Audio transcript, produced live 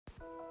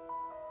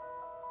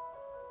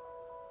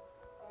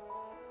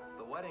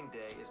wedding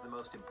day is the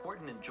most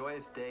important and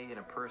joyous day in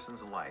a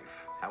person's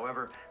life.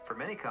 However, for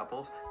many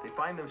couples, they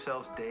find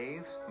themselves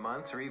days,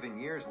 months, or even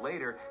years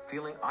later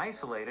feeling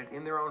isolated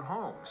in their own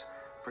homes.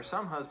 For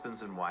some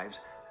husbands and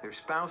wives, their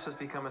spouse has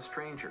become a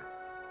stranger.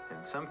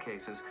 In some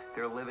cases,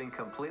 they're living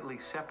completely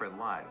separate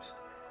lives.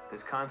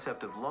 This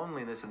concept of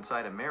loneliness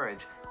inside a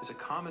marriage is a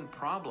common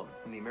problem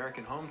in the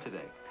American home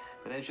today.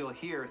 But as you'll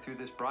hear through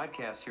this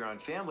broadcast here on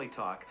Family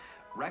Talk,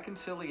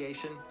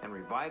 reconciliation and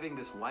reviving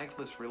this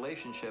lifeless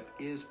relationship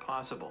is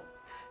possible.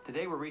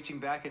 Today we're reaching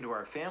back into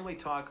our Family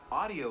Talk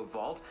audio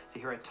vault to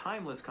hear a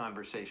timeless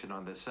conversation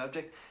on this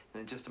subject.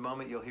 And in just a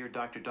moment you'll hear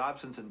Dr.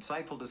 Dobson's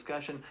insightful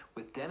discussion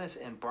with Dennis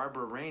and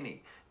Barbara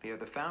Rainey. They are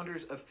the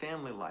founders of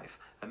Family Life,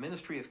 a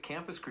ministry of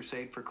Campus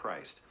Crusade for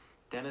Christ.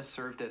 Dennis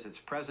served as its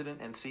president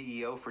and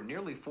CEO for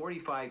nearly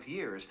 45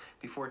 years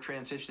before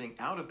transitioning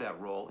out of that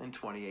role in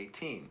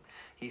 2018.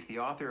 He's the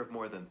author of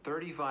more than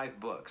 35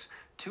 books,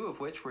 2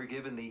 of which were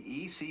given the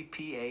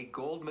ECPA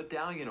Gold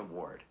Medallion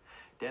Award.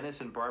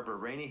 Dennis and Barbara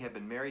Rainey have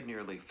been married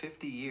nearly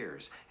 50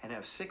 years and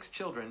have 6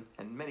 children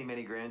and many,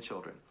 many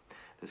grandchildren.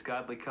 This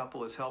godly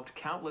couple has helped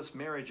countless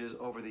marriages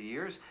over the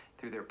years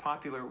through their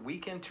popular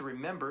Weekend to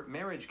Remember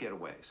marriage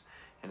getaways.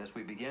 And as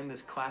we begin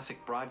this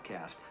classic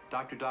broadcast,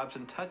 Dr.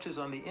 Dobson touches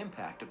on the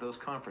impact of those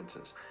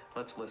conferences.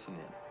 Let's listen in.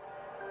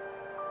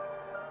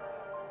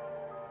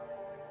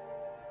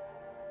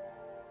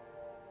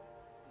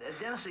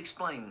 Dennis,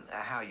 explain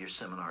how your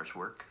seminars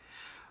work.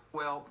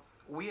 Well,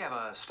 we have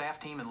a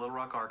staff team in Little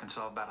Rock,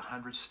 Arkansas, about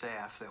 100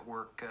 staff that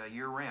work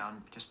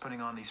year-round, just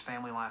putting on these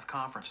Family Life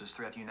conferences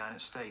throughout the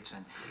United States.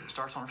 And it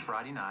starts on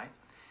Friday night,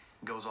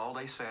 goes all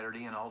day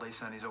Saturday and all day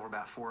Sundays over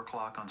about 4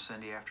 o'clock on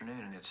Sunday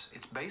afternoon. And it's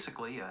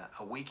basically a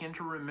weekend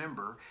to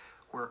remember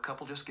where a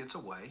couple just gets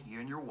away, you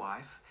and your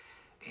wife,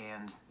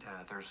 and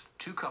there's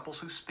 2 couples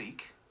who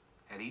speak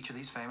at each of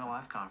these Family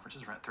Life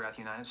conferences throughout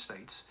the United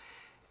States.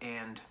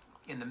 And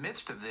in the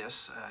midst of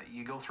this,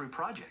 you go through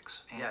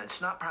projects. And yeah,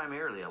 it's not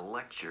primarily a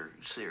lecture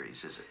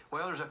series, is it?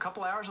 Well, there's a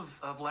couple hours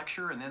of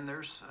lecture, and then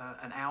there's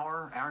an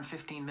hour and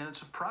 15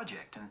 minutes of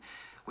project. And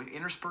we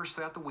interspersed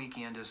throughout the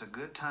weekend is a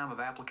good time of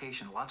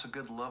application, lots of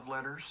good love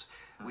letters.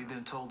 We've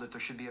been told that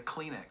there should be a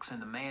Kleenex in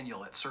the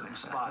manual at certain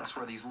spots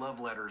where these love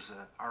letters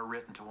are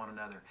written to one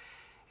another.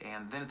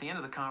 And then at the end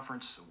of the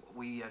conference,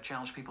 we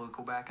challenge people to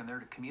go back in their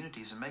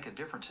communities and make a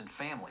difference in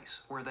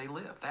families where they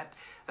live.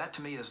 That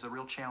to me is the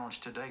real challenge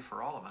today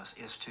for all of us,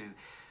 is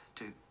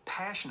to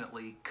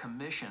passionately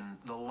commission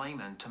the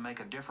layman to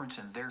make a difference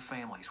in their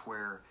families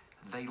where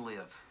they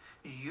live.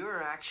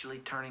 You're actually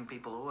turning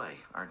people away,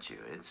 aren't you?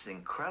 It's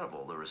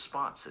incredible, the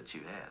response that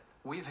you had.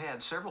 We've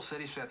had several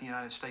cities throughout the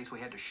United States. We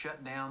had to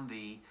shut down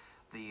the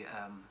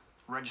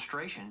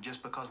registration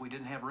just because we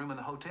didn't have room in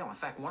the hotel. In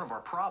fact, one of our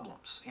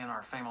problems in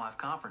our Family Life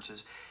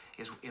conferences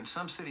is in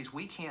some cities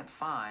we can't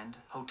find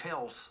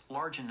hotels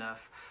large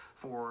enough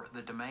for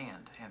the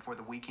demand and for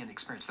the weekend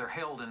experience. They're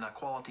held in a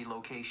quality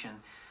location,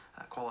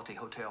 a quality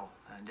hotel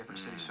in different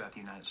cities throughout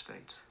the United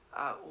States.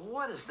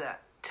 What does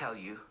that tell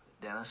you,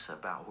 Dennis,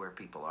 about where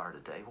people are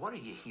today? What are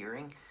you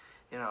hearing?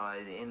 You know,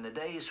 in the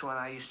days when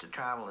I used to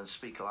travel and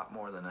speak a lot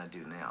more than I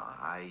do now,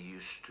 I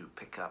used to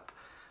pick up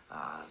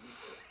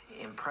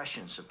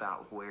impressions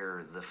about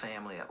where the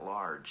family at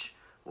large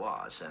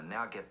was, and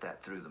now get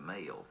that through the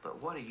mail.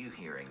 But what are you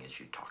hearing as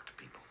you talk to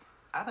people?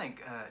 I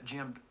think,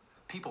 Jim,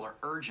 people are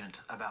urgent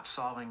about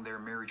solving their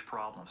marriage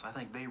problems. I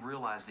think they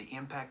realize the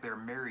impact their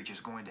marriage is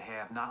going to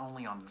have not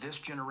only on this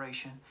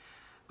generation,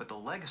 but the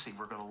legacy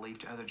we're going to leave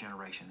to other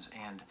generations.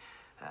 And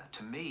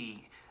to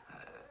me,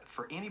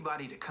 for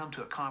anybody to come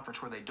to a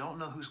conference where they don't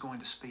know who's going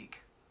to speak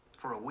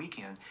for a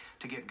weekend,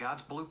 to get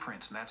God's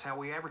blueprints, and that's how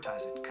we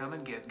advertise it. Come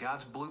and get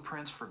God's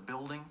blueprints for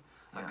building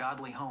a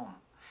godly home.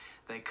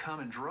 They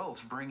come in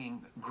droves,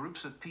 bringing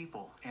groups of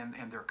people, and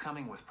they're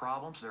coming with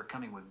problems, they're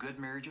coming with good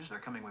marriages, they're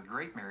coming with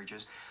great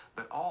marriages,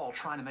 but all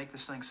trying to make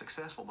this thing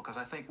successful, because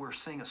I think we're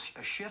seeing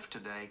a shift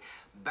today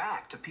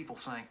back to people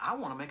saying, I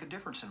want to make a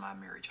difference in my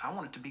marriage. I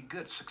want it to be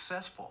good,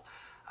 successfI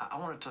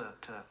want it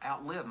to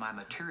outlive my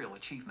material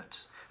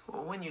achievements.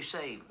 Well, when you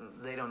say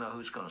they don't know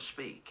who's going to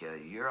speak,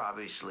 you're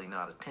obviously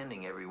not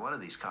attending every one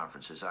of these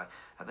conferences. I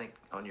think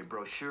on your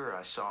brochure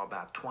I saw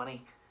about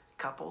 20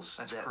 couples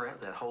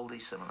that hold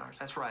these seminars.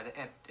 That's right.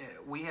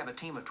 We have a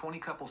team of 20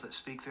 couples that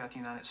speak throughout the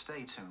United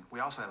States, and we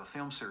also have a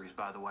film series,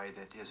 by the way,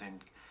 that is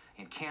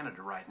in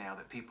Canada right now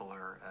that people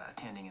are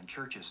attending in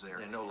churches there.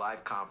 There are no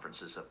live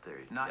conferences up there.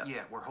 Not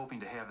yet. We're hoping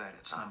to have that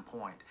at some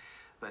point.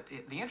 But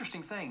the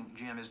interesting thing,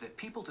 Jim, is that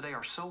people today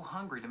are so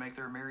hungry to make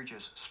their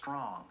marriages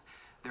strong.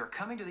 They're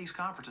coming to these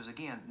conferences,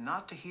 again,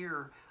 not to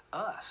hear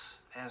us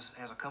as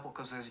a couple,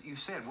 because as you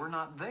said, we're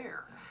not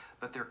there.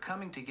 But they're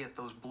coming to get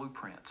those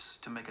blueprints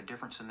to make a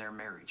difference in their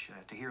marriage,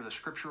 to hear the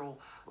scriptural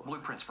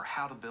blueprints for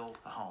how to build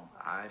a home.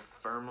 I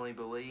firmly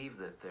believe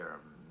that there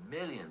are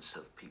millions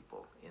of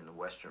people in the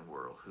Western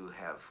world who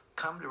have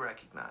come to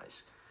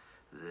recognize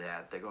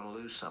that they're going to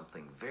lose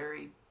something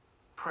very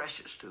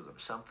precious to them,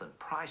 something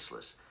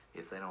priceless,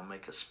 if they don't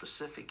make a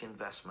specific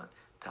investment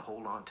to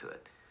hold on to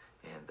it.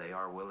 And they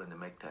are willing to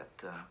make that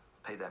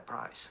pay that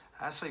price.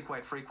 I say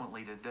quite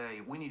frequently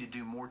today, we need to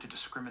do more to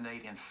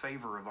discriminate in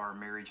favor of our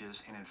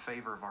marriages and in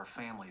favor of our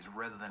families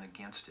rather than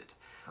against it.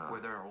 Where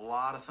there are a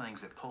lot of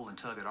things that pull and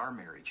tug at our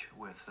marriage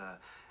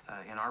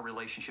in our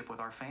relationship with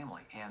our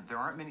family. And there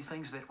aren't many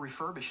things that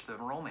refurbish the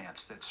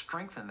romance, that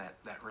strengthen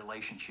that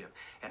relationship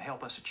and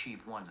help us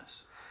achieve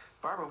oneness.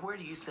 Barbara, where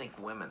do you think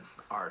women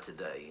are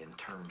today in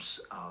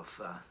terms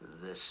of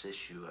this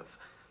issue of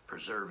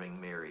preserving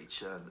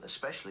marriage,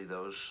 especially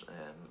those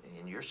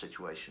in your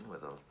situation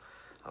with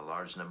a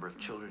large number of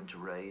children to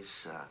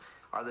raise?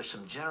 Are there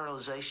some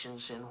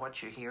generalizations in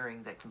what you're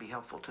hearing that can be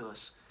helpful to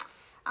us?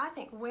 I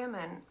think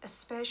women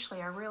especially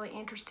are really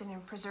interested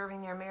in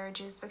preserving their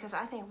marriages because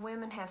I think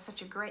women have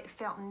such a great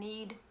felt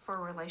need for a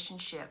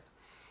relationship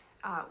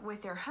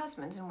with their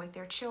husbands and with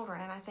their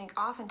children. And I think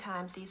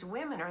oftentimes these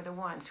women are the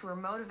ones who are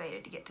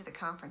motivated to get to the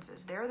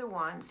conferences. They're the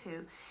ones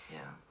who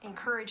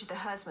encourage the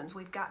husbands,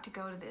 we've got to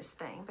go to this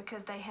thing,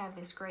 because they have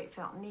this great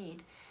felt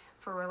need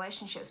for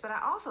relationships. But I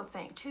also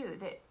think too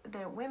that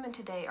the women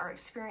today are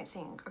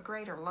experiencing a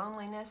greater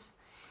loneliness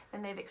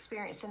than they've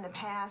experienced in the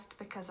past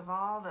because of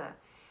all the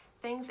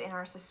things in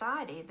our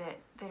society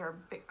that are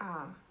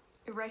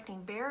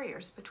erecting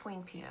barriers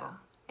between people.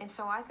 And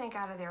so I think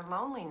out of their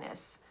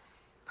loneliness,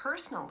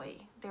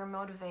 personally, they're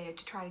motivated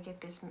to try to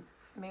get this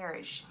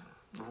marriage.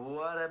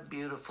 What a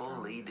beautiful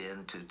lead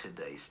in to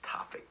today's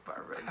topic,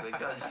 Barbara,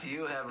 because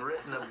you have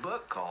written a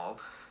book called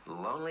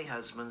Lonely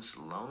Husbands,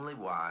 Lonely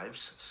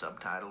Wives,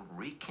 subtitled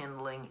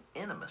Rekindling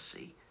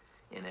Intimacy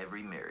in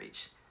Every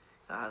Marriage.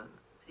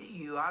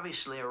 You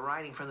obviously are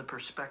writing from the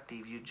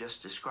perspective you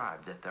just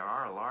described, that there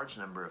are a large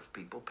number of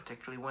people,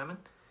 particularly women,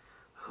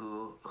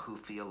 who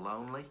feel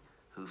lonely,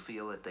 who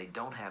feel that they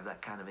don't have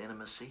that kind of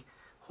intimacy.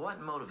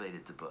 What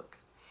motivated the book?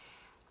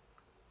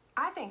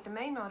 I think the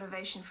main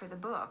motivation for the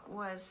book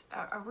was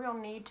a real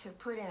need to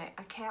put in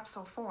a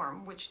capsule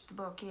form, which the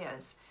book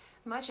is,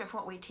 much of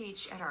what we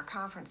teach at our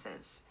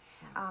conferences.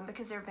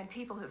 Because there have been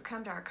people who've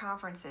come to our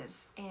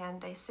conferences and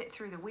they sit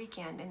through the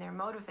weekend and they're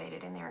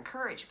motivated and they're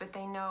encouraged, but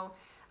they know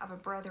of a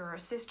brother or a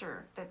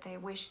sister that they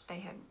wish they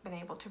had been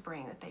able to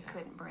bring that they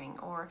couldn't bring,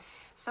 or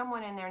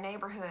someone in their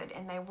neighborhood,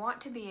 and they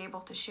want to be able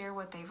to share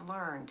what they've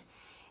learned.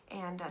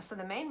 And so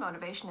the main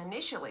motivation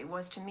initially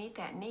was to meet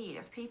that need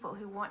of people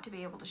who want to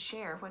be able to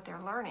share what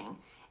they're learning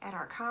at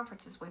our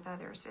conferences with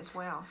others as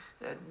well.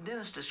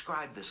 Dennis,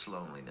 describe this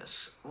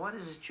loneliness. What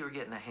is it you're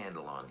getting a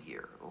handle on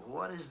here?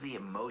 What is the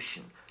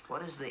emotion?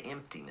 What is the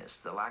emptiness,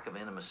 the lack of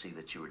intimacy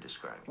that you were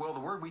describing? Well, the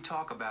word we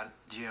talk about,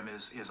 Jim,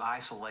 is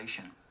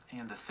isolation.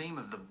 And the theme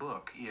of the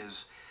book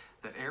is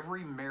that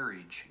every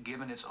marriage,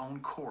 given its own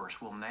course,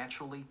 will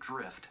naturally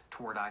drift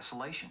toward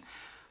isolation.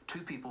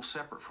 Two people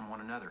separate from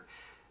one another.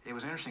 It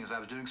was interesting, as I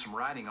was doing some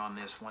writing on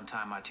this one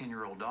time, my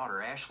 10-year-old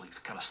daughter, Ashley,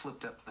 kind of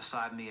slipped up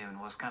beside me and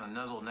was kind of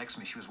nuzzled next to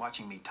me. She was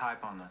watching me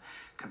type on the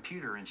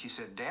computer, and she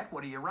said, "Dad,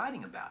 what are you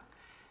writing about?"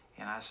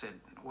 And I said,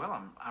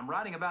 "Well, I'm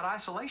writing about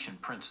isolation,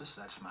 Princess."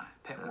 That's my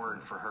pet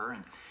word for her.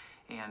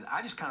 And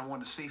I just kind of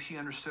wanted to see if she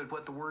understood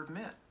what the word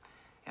meant.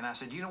 And I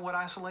said, "Do you know what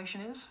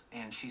isolation is?"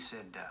 And she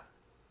said,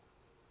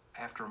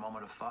 after a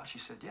moment of thought, she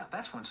said, "Yeah,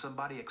 that's when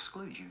somebody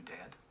excludes you,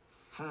 Dad."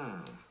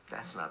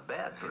 That's not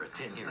bad for a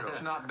 10-year-old.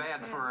 It's not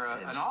bad for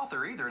an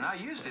author either, and I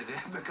used it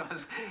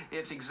because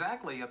it's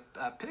exactly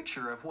a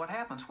picture of what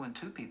happens when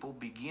two people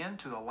begin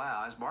to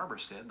allow, as Barbara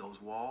said,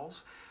 those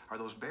walls or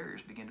those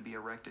barriers begin to be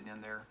erected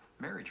in their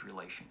marriage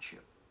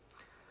relationship.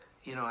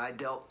 You know, I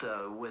dealt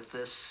with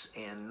this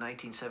in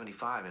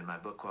 1975 in my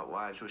book, What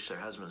Wives Wish Their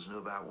Husbands Knew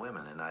About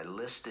Women, and I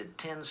listed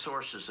 10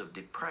 sources of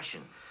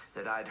depression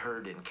that I'd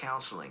heard in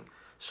counseling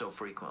so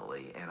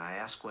frequently, and I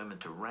asked women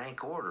to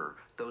rank order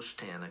those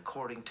 10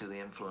 according to the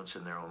influence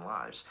in their own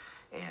lives.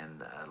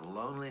 And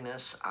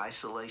loneliness,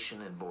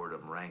 isolation, and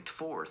boredom ranked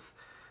fourth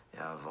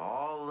of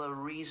all the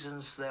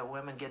reasons that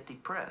women get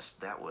depressed.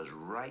 That was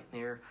right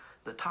near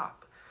the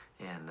top.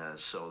 And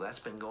so that's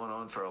been going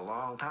on for a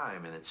long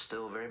time, and it's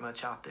still very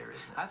much out there,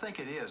 isn't it? I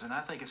think it is, and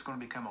I think it's going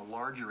to become a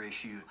larger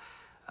issue.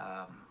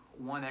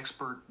 One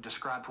expert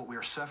described what we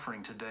are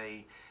suffering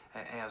today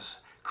as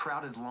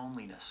crowded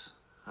loneliness.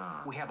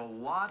 We have a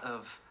lot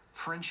of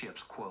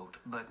friendships, quote,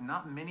 but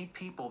not many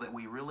people that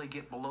we really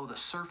get below the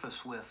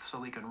surface with so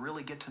we can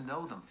really get to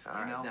know them. All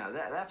right, now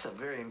that's a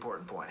very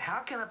important point. How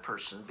can a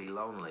person be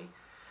lonely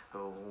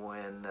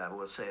when,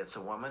 we'll say it's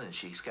a woman and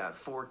she's got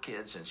 4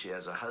 kids and she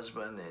has a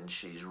husband and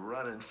she's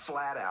running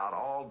flat out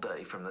all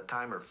day from the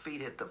time her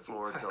feet hit the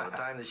floor till the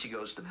time that she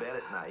goes to bed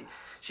at night?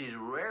 She's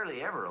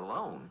rarely ever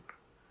alone,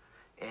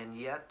 and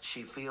yet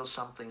she feels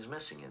something's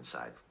missing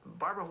inside.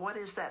 Barbara, what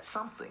is that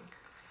something?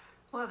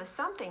 Well, the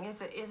something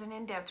is an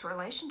in-depth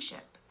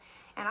relationship.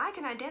 And I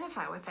can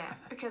identify with that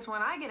because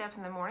when I get up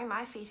in the morning,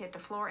 my feet hit the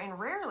floor, and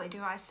rarely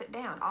do I sit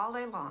down all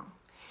day long.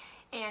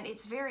 And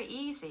it's very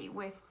easy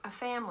with a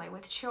family,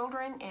 with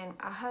children and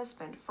a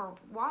husband, for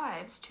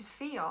wives to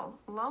feel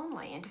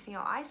lonely and to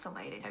feel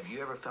isolated. Have you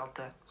ever felt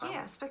that?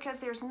 Yes, because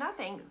there's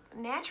nothing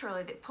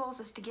naturally that pulls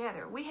us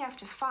together. We have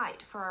to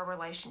fight for our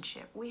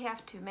relationship. We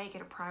have to make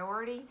it a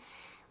priority.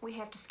 we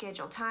have to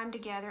schedule time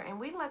together, and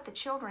we let the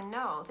children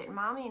know that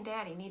mommy and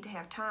daddy need to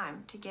have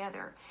time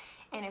together.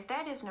 And if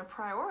that isn't a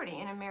priority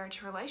in a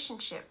marriage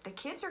relationship, the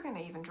kids are going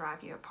to even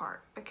drive you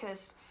apart,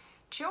 because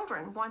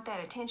children want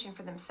that attention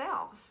for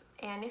themselves.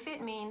 And if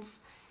it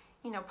means,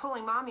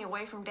 pulling mommy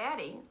away from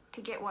daddy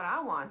to get what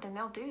I want, then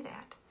they'll do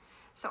that.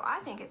 So I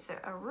think it's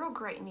a real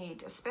great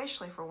need,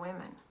 especially for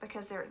women,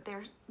 because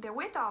they're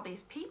with all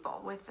these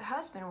people, with the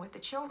husband, with the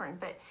children,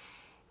 but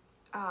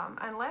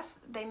unless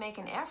they make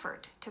an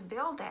effort to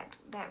build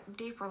that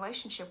deep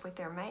relationship with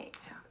their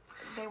mates,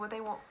 they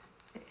won't.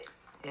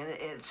 And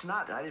it's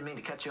not, I didn't mean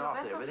to cut you off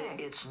there, okay.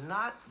 but it's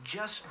not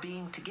just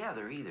being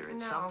together either.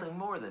 It's something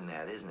more than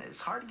that, isn't it?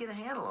 It's hard to get a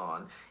handle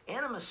on.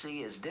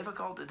 Intimacy is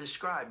difficult to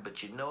describe,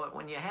 but you know it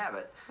when you have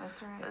it.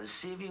 That's right.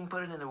 See if you can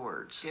put it into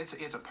words.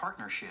 It's a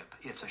partnership.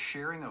 It's a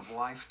sharing of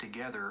life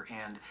together.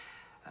 And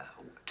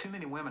too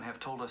many women have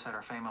told us at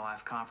our family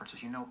life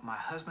conferences, my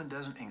husband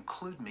doesn't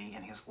include me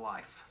in his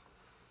life.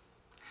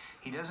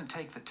 He doesn't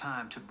take the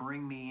time to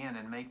bring me in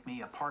and make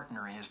me a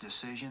partner in his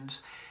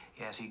decisions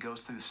as he goes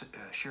through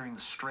sharing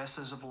the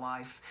stresses of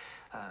life.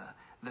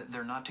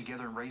 They're not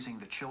together in raising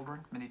the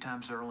children. Many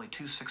times there are only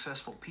two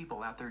successful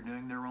people out there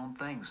doing their own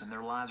things, and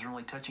their lives are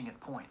only touching at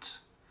points.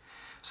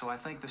 So I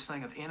think this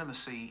thing of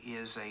intimacy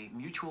is a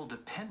mutual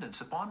dependence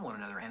upon one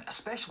another, and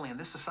especially in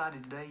this society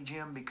today,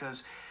 Jim,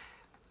 because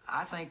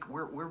I think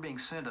we're being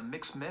sent a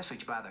mixed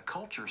message by the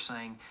culture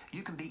saying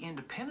you can be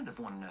independent of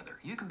one another.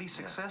 You can be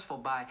successful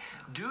by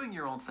doing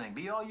your own thing,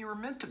 be all you were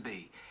meant to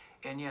be.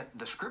 And yet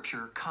the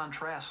Scripture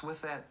contrasts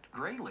with that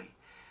greatly,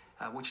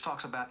 which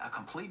talks about a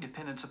complete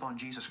dependence upon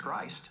Jesus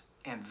Christ,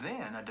 and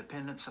then a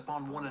dependence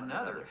upon one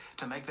another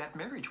to make that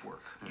marriage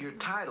work. Your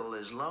title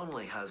is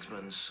Lonely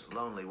Husbands,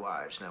 Lonely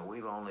Wives. Now,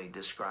 we've only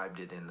described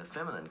it in the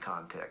feminine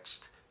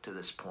context to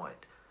this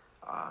point.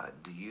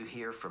 Do you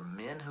hear from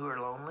men who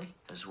are lonely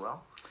as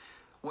well?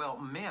 Well,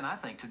 men, I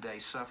think, today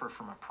suffer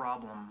from a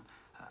problem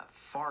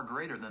far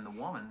greater than the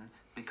woman,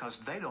 because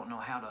they don't know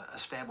how to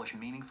establish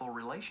meaningful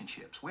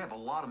relationships. We have a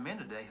lot of men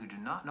today who do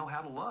not know how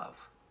to love,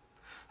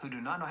 who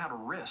do not know how to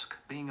risk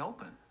being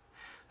open,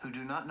 who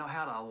do not know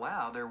how to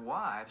allow their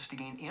wives to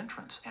gain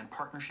entrance and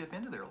partnership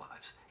into their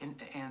lives.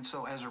 And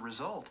so as a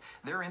result,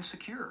 they're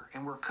insecure.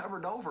 And we're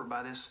covered over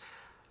by this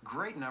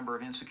great number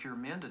of insecure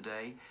men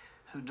today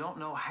who don't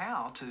know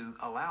how to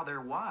allow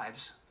their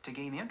wives to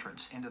gain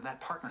entrance into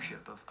that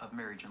partnership of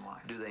marriage and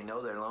life. Do they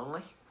know they're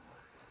lonely?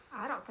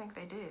 I don't think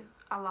they do,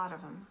 a lot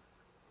of them.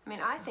 I mean,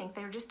 I think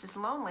they're just as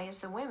lonely as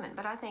the women,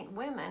 but I think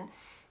women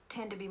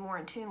tend to be more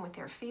in tune with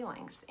their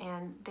feelings,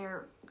 and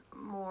they're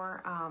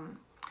more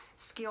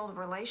skilled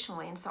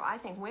relationally, and so I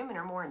think women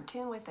are more in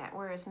tune with that,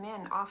 whereas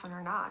men often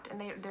are not,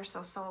 and they're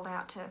so sold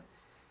out to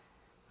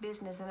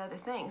business and other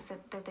things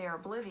that they are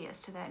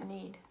oblivious to that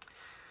need.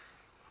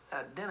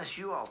 Dennis,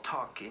 you all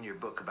talk in your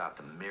book about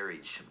the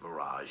marriage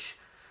mirage.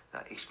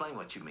 Explain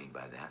what you mean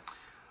by that.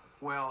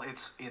 Well,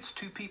 it's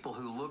two people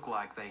who look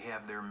like they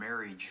have their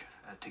marriage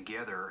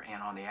together,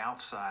 and on the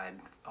outside,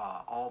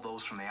 all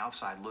those from the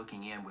outside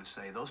looking in would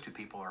say those two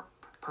people are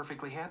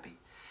perfectly happy.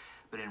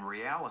 But in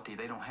reality,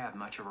 they don't have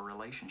much of a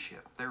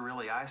relationship. They're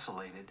really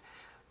isolated,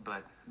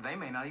 but they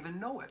may not even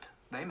know it.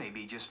 They may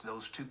be just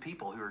those two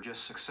people who are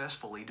just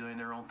successfully doing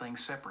their own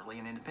things separately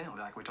and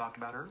independently, like we talked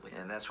about earlier.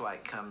 And that's why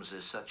it comes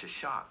as such a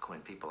shock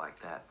when people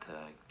like that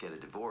get a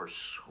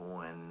divorce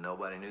when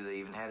nobody knew they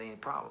even had any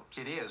problems.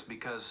 It is,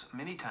 because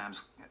many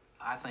times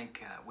I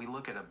think we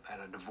look at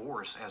a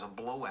divorce as a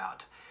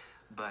blowout,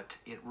 but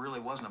it really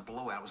wasn't a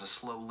blowout, it was a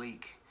slow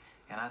leak.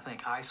 And I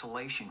think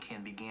isolation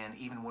can begin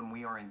even when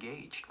we are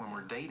engaged, when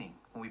we're dating,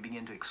 when we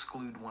begin to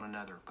exclude one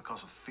another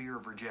because of fear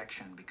of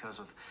rejection, because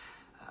of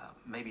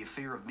maybe a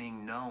fear of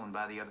being known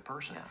by the other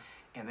person.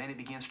 And then it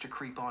begins to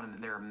creep on,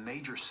 and there are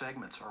major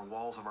segments or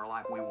walls of our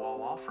life we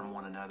wall off from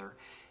one another.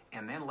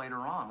 And then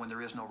later on, when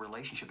there is no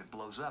relationship, it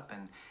blows up,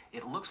 and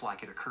it looks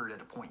like it occurred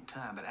at a point in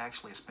time, but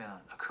actually it's been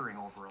occurring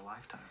over a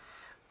lifetime.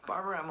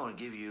 Barbara, I'm going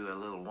to give you a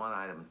little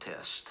one-item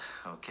test,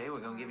 okay? We're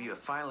going to give you a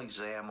final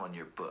exam on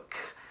your book,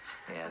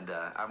 and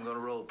I'm going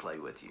to role play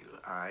with you.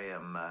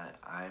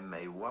 I'm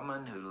a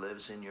woman who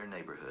lives in your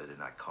neighborhood,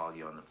 and I call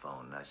you on the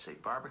phone, and I say,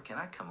 Barbara, can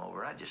I come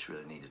over? I just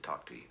really need to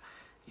talk to you.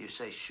 You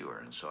say, sure,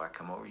 and so I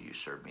come over, you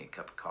serve me a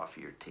cup of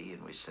coffee or tea,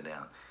 and we sit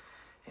down,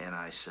 and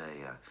I say,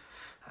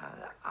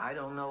 I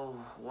don't know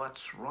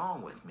what's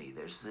wrong with me.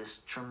 There's this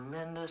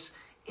tremendous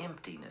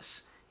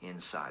emptiness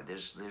inside.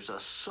 There's a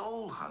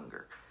soul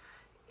hunger.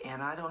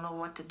 And I don't know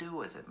what to do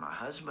with it. My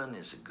husband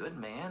is a good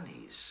man.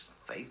 He's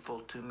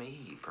faithful to me.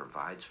 He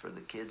provides for the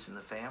kids and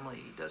the family.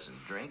 He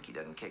doesn't drink. He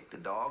doesn't kick the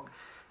dog.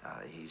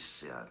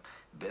 He's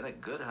been a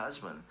good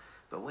husband.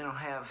 But we don't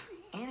have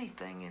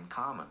anything in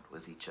common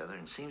with each other,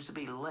 and seems to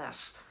be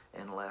less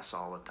and less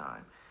all the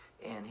time.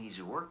 And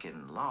he's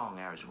working long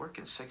hours,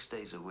 working 6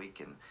 days a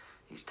week, and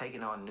he's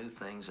taking on new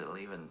things that'll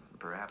even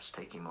perhaps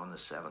take him on the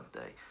seventh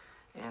day.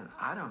 And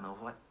I don't know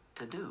what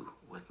to do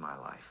with my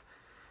life.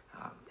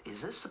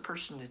 Is this the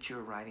person that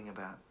you're writing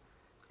about?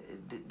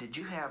 Did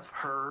you have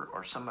her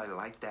or somebody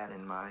like that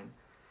in mind?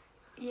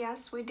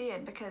 Yes, we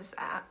did, because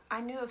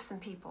I knew of some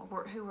people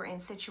who were in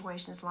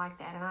situations like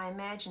that, and I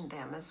imagined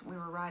them as we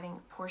were writing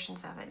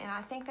portions of it. And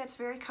I think that's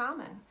very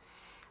common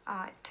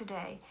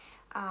today.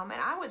 And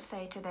I would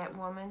say to that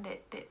woman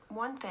that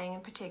one thing in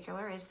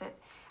particular is that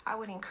I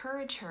would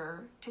encourage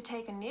her to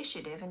take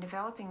initiative in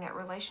developing that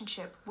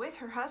relationship with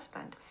her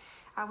husband.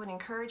 I would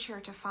encourage her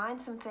to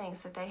find some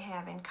things that they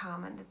have in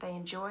common, that they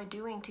enjoy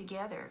doing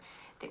together,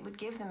 that would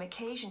give them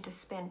occasion to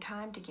spend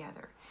time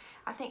together.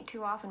 I think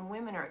too often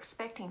women are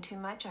expecting too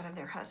much out of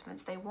their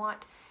husbands. They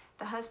want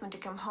the husband to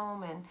come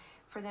home and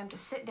for them to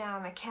sit down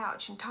on the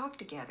couch and talk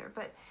together,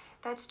 but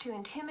that's too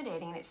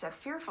intimidating, and it's a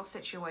fearful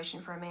situation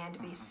for a man to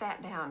be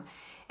sat down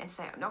and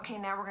say, okay,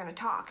 now we're going to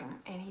talk,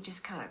 and he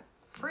just kind of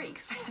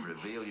freaks.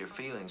 Reveal your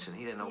feelings, and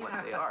he didn't know what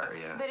they are.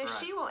 Yeah. But if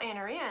she will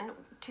enter in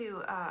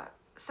to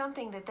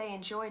something that they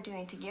enjoy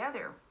doing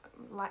together,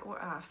 like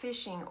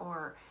fishing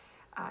or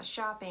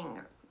shopping,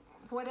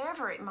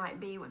 whatever it might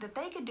be that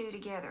they could do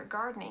together,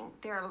 gardening,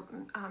 there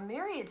are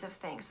myriads of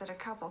things that a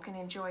couple can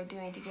enjoy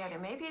doing together.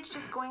 Maybe it's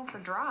just going for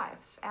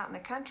drives out in the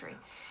country.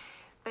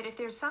 But if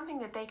there's something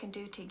that they can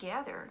do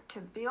together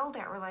to build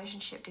that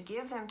relationship, to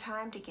give them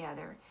time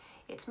together,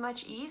 it's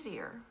much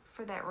easier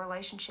for that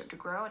relationship to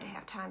grow, to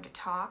have time to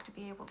talk, to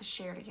be able to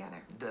share together.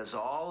 Does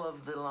all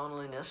of the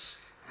loneliness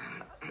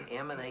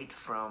emanate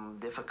from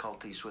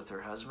difficulties with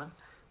her husband?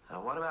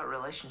 What about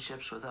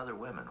relationships with other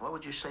women? What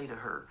would you say to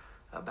her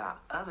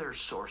about other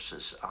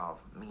sources of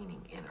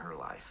meaning in her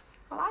life?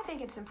 Well, I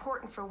think it's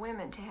important for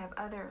women to have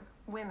other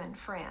women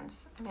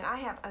friends. I mean, I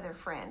have other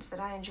friends that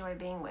I enjoy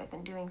being with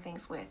and doing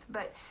things with,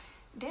 but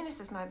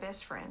Dennis is my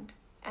best friend,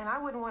 and I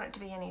wouldn't want it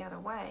to be any other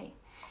way,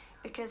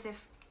 because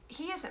if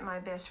he isn't my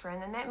best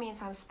friend, then that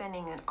means I'm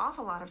spending an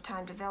awful lot of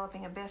time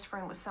developing a best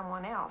friend with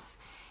someone else,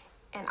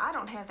 and I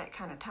don't have that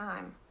kind of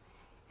time.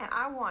 And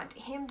I want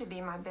him to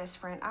be my best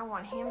friend. I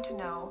want him to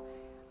know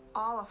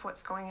all of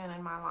what's going on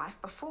in my life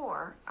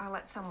before I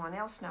let someone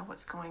else know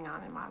what's going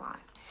on in my life.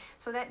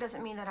 So that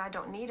doesn't mean that I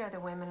don't need other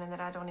women and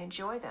that I don't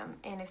enjoy them.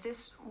 And if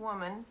this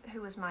woman,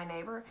 who is my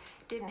neighbor,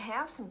 didn't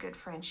have some good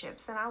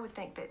friendships, then I would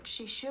think that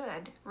she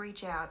should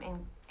reach out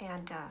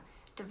and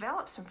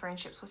develop some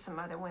friendships with some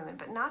other women,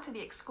 but not to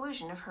the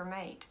exclusion of her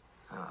mate.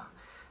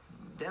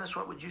 Dennis,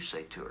 what would you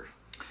say to her?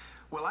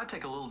 Well, I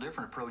take a little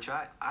different approach.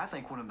 I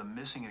think one of the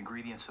missing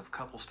ingredients of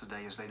couples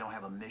today is they don't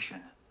have a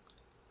mission.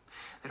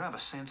 They don't have a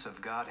sense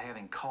of God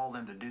having called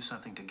them to do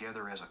something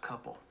together as a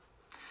couple.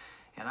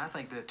 And I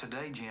think that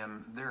today,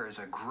 Jim, there is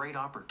a great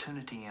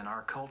opportunity in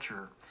our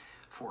culture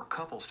for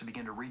couples to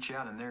begin to reach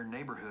out in their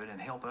neighborhood and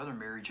help other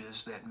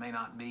marriages that may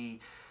not be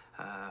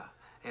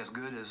as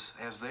good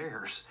as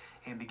theirs,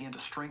 and begin to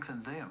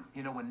strengthen them.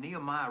 You know, when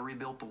Nehemiah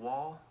rebuilt the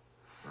wall,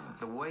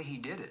 the way he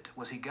did it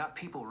was he got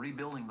people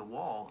rebuilding the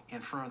wall in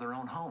front of their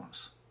own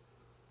homes.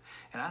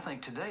 And I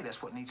think today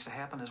that's what needs to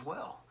happen as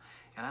well.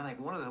 And I think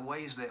one of the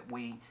ways that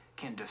we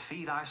can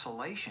defeat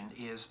isolation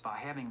is by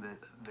having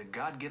the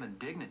God-given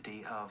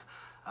dignity of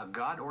a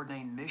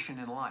God-ordained mission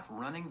in life,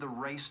 running the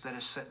race that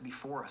is set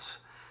before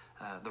us,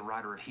 the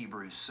writer of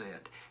Hebrews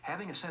said.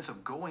 Having a sense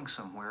of going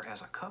somewhere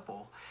as a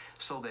couple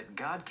so that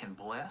God can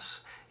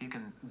bless. You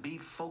can be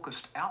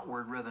focused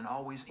outward rather than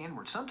always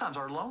inward. Sometimes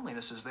our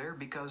loneliness is there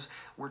because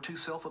we're too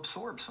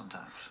self-absorbed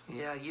sometimes.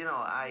 Yeah, you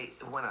know,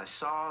 when I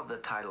saw the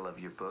title of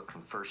your book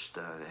and first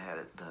had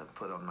it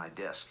put on my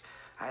desk,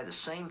 I had the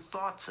same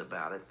thoughts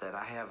about it that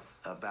I have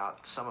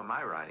about some of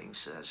my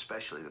writings,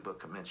 especially the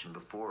book I mentioned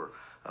before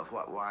of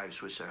What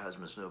Wives Wish Their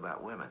Husbands Knew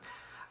About Women.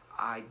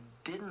 I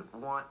didn't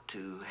want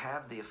to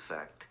have the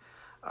effect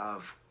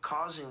of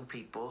causing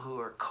people who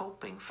are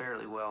coping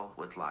fairly well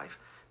with life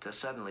to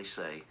suddenly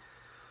say,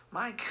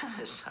 my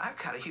goodness,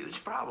 I've got a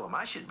huge problem.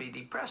 I should be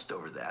depressed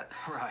over that.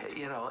 Right.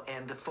 You know,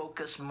 and to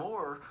focus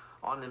more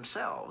on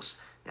themselves.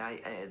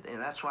 And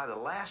that's why the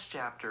last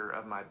chapter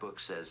of my book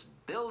says,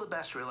 build the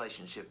best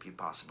relationship you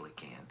possibly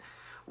can.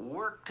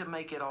 Work to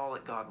make it all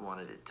that God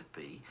wanted it to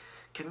be.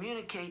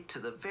 Communicate to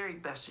the very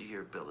best of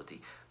your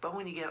ability. But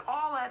when you get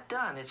all that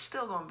done, it's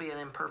still going to be an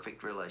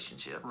imperfect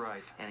relationship.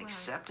 Right. And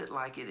accept it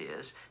like it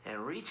is and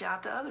reach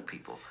out to other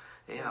people.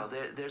 You know,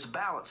 there's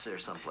balance there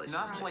someplace.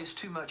 Not place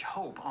too much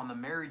hope on the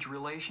marriage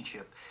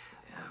relationship,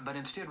 but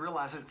instead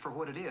realize it for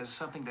what it is,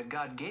 something that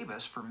God gave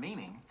us for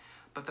meaning,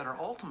 but that our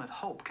ultimate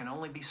hope can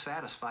only be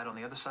satisfied on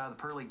the other side of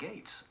the pearly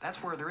gates.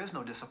 That's where there is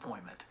no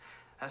disappointment.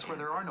 That's where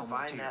there are no more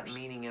tears. Find that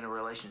meaning in a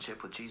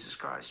relationship with Jesus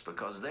Christ,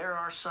 because there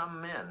are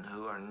some men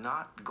who are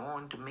not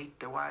going to meet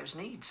their wives'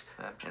 needs.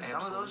 And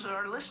some of those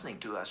are listening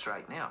to us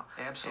right now.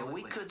 Absolutely.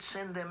 And we could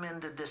send them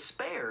into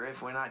despair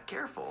if we're not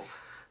careful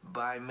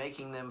by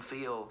making them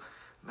feel,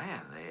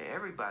 man,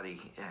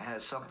 everybody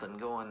has something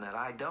going that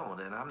I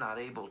don't, and I'm not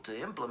able to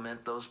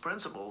implement those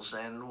principles,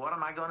 and what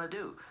am I going to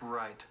do?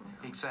 Right,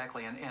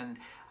 exactly. And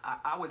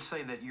I would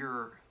say that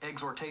your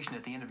exhortation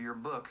at the end of your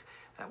book,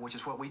 which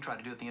is what we try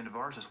to do at the end of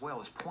ours as well,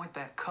 is point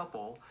that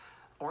couple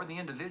or the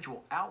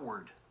individual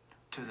outward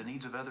to the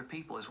needs of other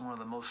people is one of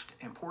the most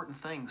important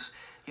things.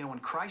 You know, when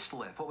Christ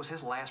left, what was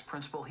his last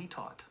principle he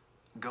taught?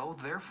 Go,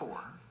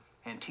 therefore,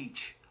 and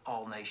teach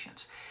all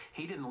nations.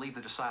 He didn't leave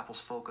the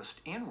disciples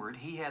focused inward.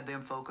 He had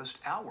them focused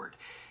outward.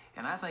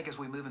 And I think as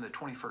we move into the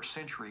 21st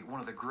century, one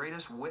of the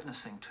greatest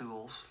witnessing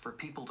tools for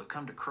people to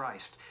come to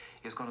Christ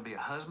is going to be a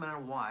husband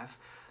and a wife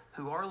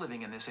who are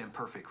living in this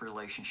imperfect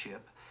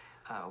relationship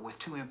with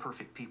two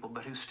imperfect people,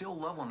 but who still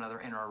love one another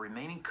and are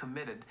remaining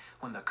committed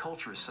when the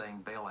culture is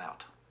saying bail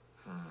out.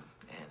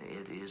 And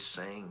it is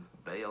saying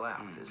bail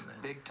out, isn't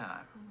it? Big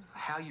time.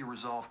 How you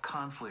resolve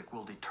conflict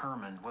will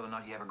determine whether or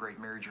not you have a great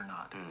marriage or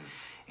not.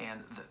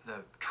 And the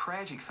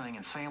tragic thing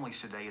in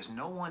families today is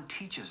no one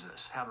teaches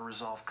us how to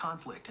resolve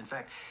conflict. In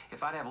fact,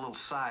 if I'd have a little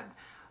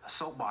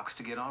soapbox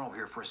to get on over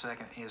here for a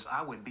second, is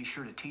I would be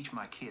sure to teach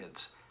my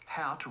kids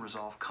how to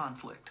resolve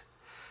conflict.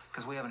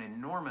 Because we have an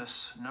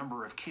enormous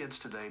number of kids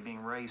today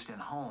being raised in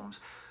homes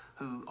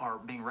who are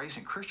being raised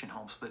in Christian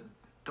homes, but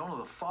don't know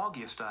the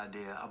foggiest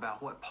idea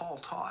about what Paul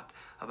taught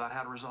about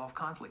how to resolve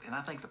conflict. And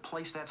I think the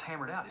place that's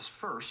hammered out is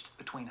first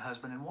between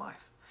husband and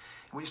wife.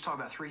 And we just talk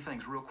about three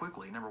things real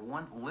quickly. Number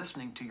one,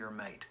 listening to your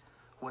mate.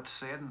 What's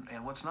said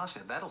and what's not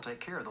said. That'll take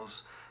care of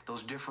those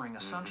differing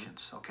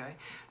assumptions, okay?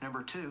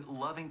 Number two,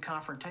 loving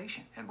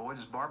confrontation. And boy,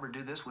 does Barbara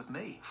do this with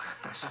me.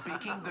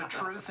 Speaking the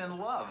truth in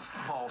love,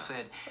 Paul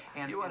said.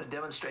 And You want to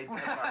demonstrate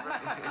that,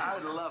 Barbara? I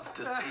would love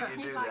to see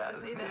you do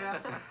that. To see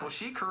that. well,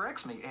 she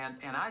corrects me,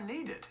 and I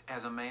need it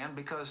as a man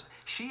because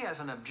she has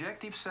an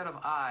objective set of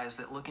eyes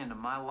that look into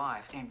my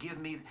life and give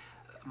me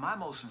my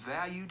most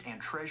valued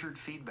and treasured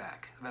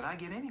feedback that I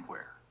get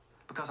anywhere.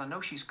 Because I know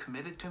she's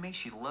committed to me,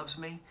 she loves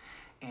me,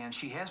 and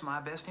she has my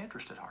best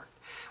interest at heart.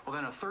 Well,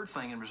 then a third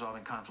thing in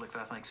resolving conflict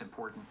that I think is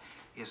important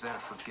is that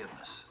of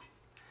forgiveness.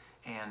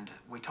 And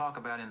we talk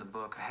about in the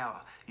book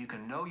how you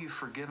can know you've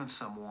forgiven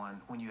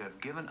someone when you have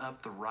given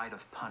up the right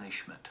of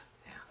punishment.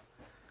 Yeah.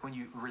 When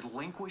you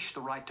relinquish the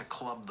right to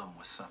club them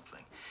with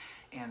something.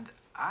 And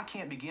I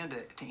can't begin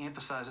to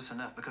emphasize this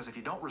enough, because if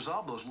you don't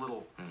resolve those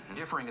little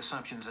differing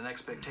assumptions and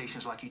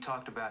expectations like you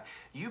talked about,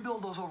 you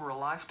build those over a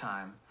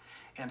lifetime,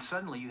 and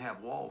suddenly you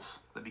have walls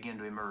that begin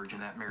to emerge in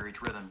that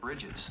marriage rather than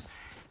bridges.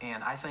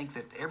 And I think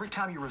that every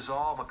time you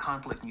resolve a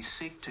conflict and you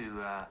seek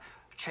to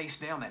chase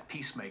down that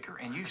peacemaker,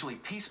 and usually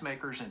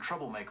peacemakers and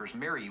troublemakers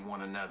marry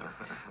one another.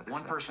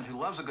 One person who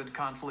loves a good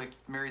conflict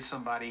marries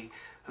somebody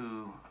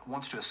who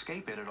wants to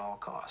escape it at all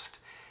cost.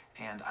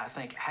 And I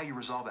think how you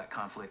resolve that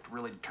conflict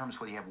really determines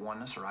whether you have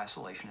oneness or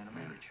isolation in a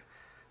marriage.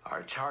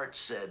 Our chart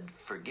said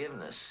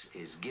forgiveness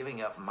is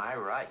giving up my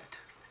right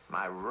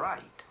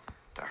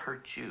to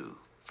hurt you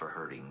for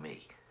hurting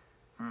me.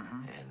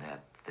 And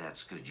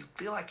that's good. You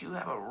feel like you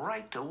have a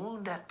right to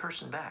wound that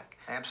person back.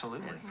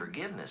 Absolutely. And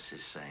forgiveness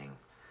is saying,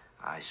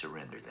 I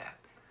surrender that.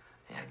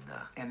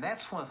 And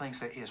that's one of the things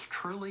that is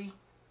truly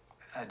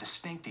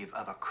distinctive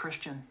of a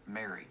Christian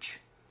marriage.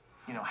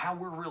 You know, how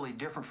we're really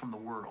different from the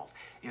world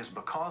is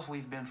because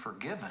we've been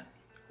forgiven,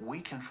 we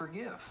can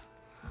forgive.